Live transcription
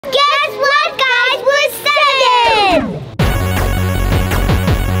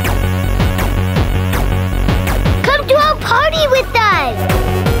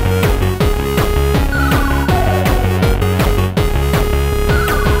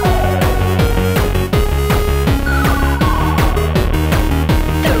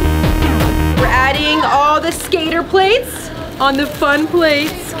on the fun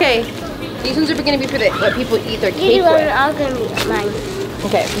plates. Okay, these ones are gonna be for what people eat their cake These with. are all gonna be mine.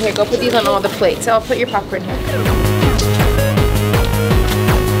 Okay, here, go put these on all the plates. I'll put your popcorn here. Can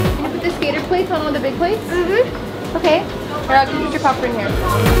you put the skater plates on all the big plates? Mm-hmm. Okay, here, I'll put your popcorn here.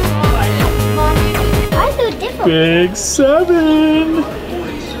 I do different. Big 7.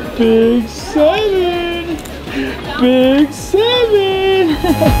 Big 7. Big 7.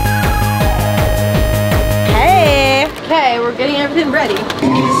 Hey! Okay, we're getting everything ready. Get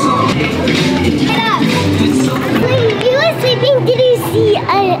up. When you were sleeping, did you see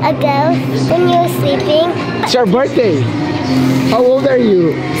a ghost when you were sleeping? It's our birthday. How old are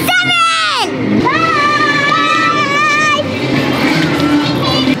you? 7! Bye!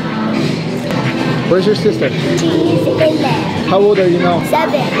 Where's your sister? She's in there. How old are you now?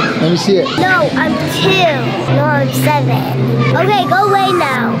 7. Let me see it. No, I'm 2. No, I'm 7. Okay, go away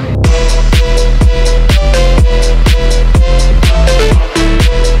now.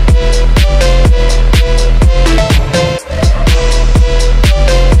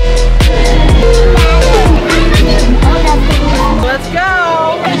 Let's go!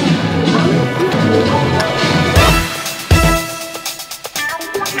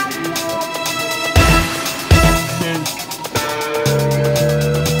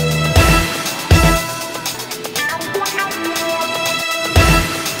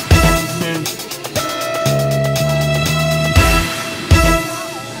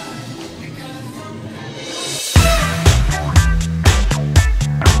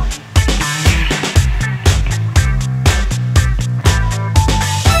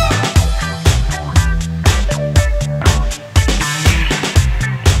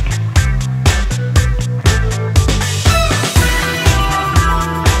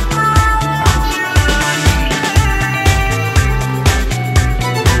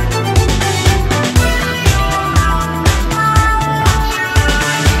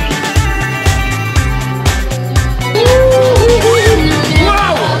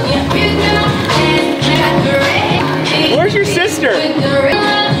 Where's your sister?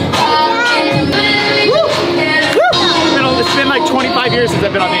 It's been like 25 years since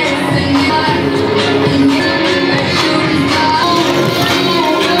I've been on these.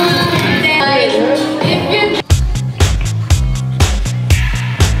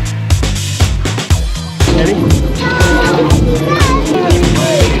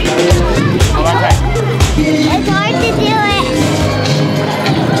 It's hard to do it.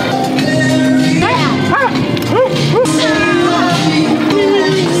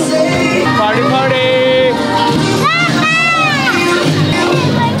 Party, party!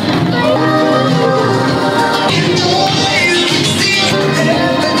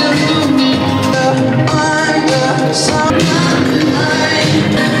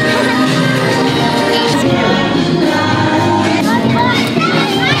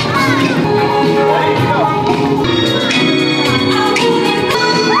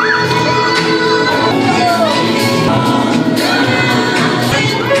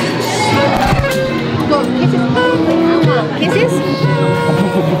 Kisses?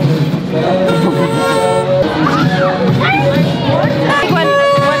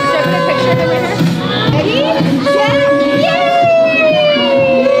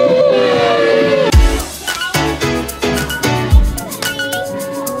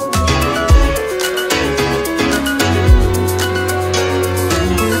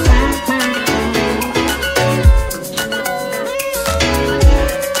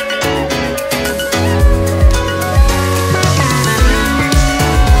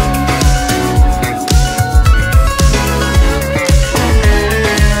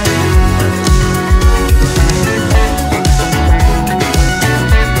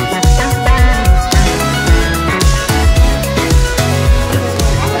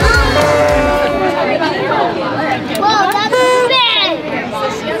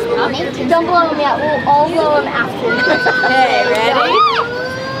 Don't blow them yet. We'll all blow them after. Okay, ready?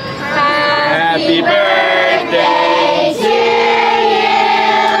 Happy birthday to you.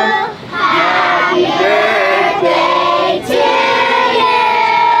 Happy birthday to you.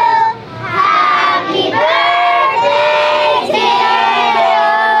 Happy birthday, dear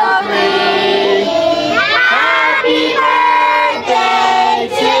Oakley. Happy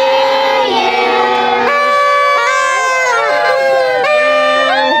birthday to you.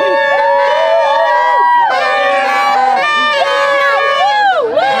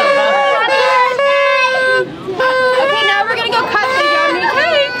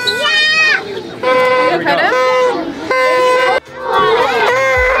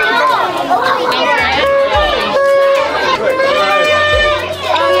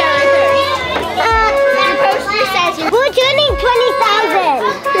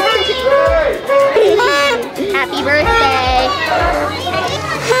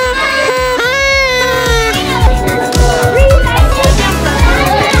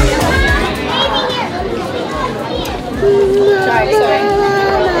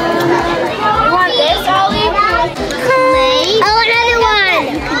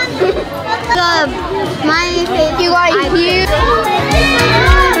 got huge.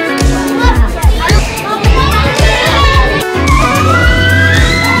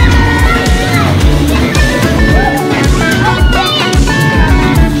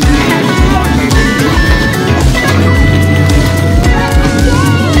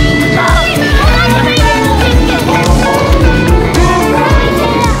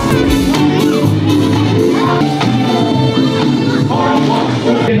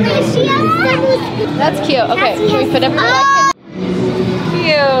 That's cute. Okay, can we put everything back in?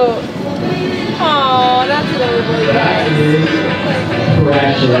 Cute. Oh, that's adorable, you guys.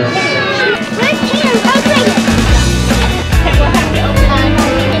 Precious. Where's Tatum? Open it. Okay, we'll have to open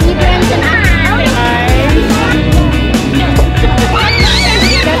it. And you bring them out.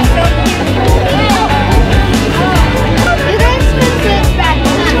 You guys can sit back.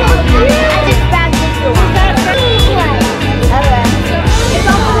 I just grabbed this one.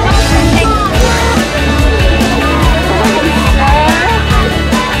 Okay.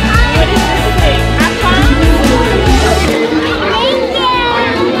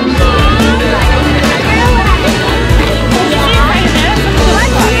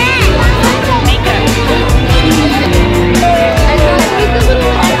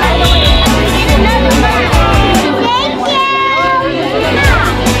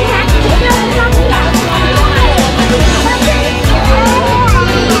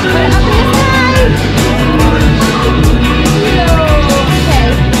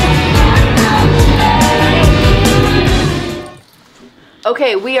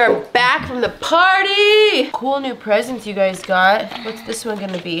 Okay, we are back from the party. Cool new presents you guys got. What's this one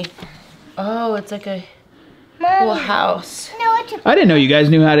gonna be? Oh, it's like a cool house. No, it's a I didn't know you guys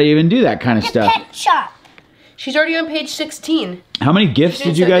knew how to even do that kind of stuff. pet shop. She's already on page 16. How many gifts Doing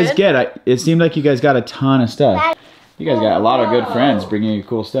did you so guys good? get? It seemed like you guys got a ton of stuff. You guys got a lot of good friends bringing you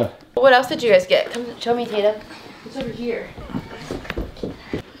cool stuff. What else did you guys get? Come show me, Tatum. What's over here?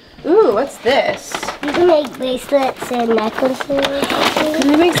 Ooh, what's this? You can make bracelets and necklaces. Can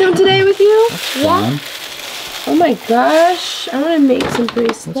I make some today with you? Yeah. Oh my gosh, I want to make some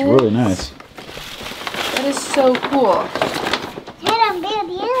bracelets. That's really nice. That is so cool. Tatum,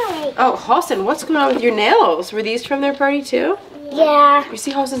 baby. Oh, Halston, what's going on with your nails? Were these from their party too? Yeah. You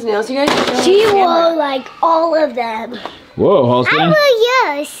see Halston's nails, you guys? She wore like all of them. Whoa, I Halston.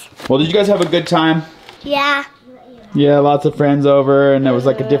 will use. Well, did you guys have a good time? Yeah. Yeah, lots of friends over, and it was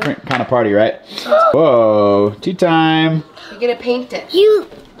like a different kind of party, right? Whoa, tea time. You're gonna paint it. You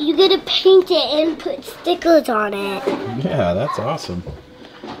gotta paint it and put stickers on it. Yeah, that's awesome.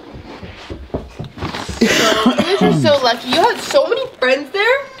 You guys are so lucky. You had so many friends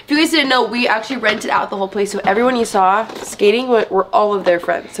there. If you guys didn't know, we actually rented out the whole place, so everyone you saw skating were all of their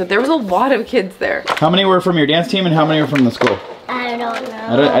friends. So there was a lot of kids there. How many were from your dance team, and how many were from the school? I don't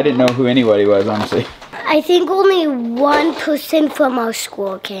know. I didn't know who anybody was, honestly. I think only one person from our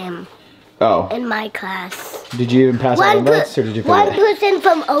school came Oh, in my class. did you even pass out invites, or did you One forget? person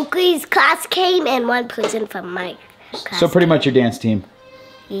from Oakley's class came and one person from my class. So pretty much your dance team.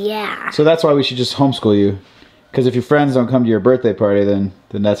 Yeah. So that's why we should just homeschool you. Because if your friends don't come to your birthday party, then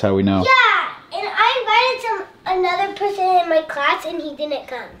that's how we know. Yeah, and I invited another person in my class and he didn't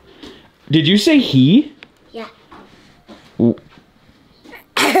come. Did you say he? Yeah. W-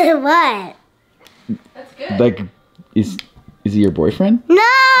 What? That's good. Like, is he your boyfriend? No!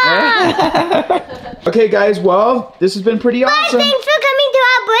 Okay, guys, well, this has been pretty awesome. Thanks for coming to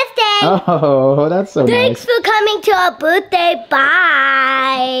our birthday. Oh, that's so Thanks nice. for coming to our birthday.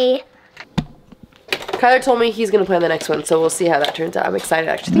 Bye. Kyler told me he's gonna plan the next one, so we'll see how that turns out. I'm excited,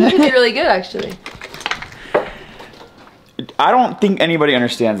 actually. I think he did really good, actually. I don't think anybody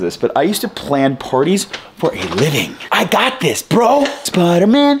understands this, but I used to plan parties for a living. I got this, bro.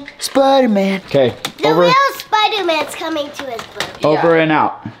 Spider-Man, Spider-Man. Okay, The real Spider-Man's coming to his birthday. over and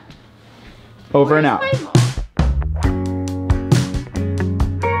out. Over and out. My mom.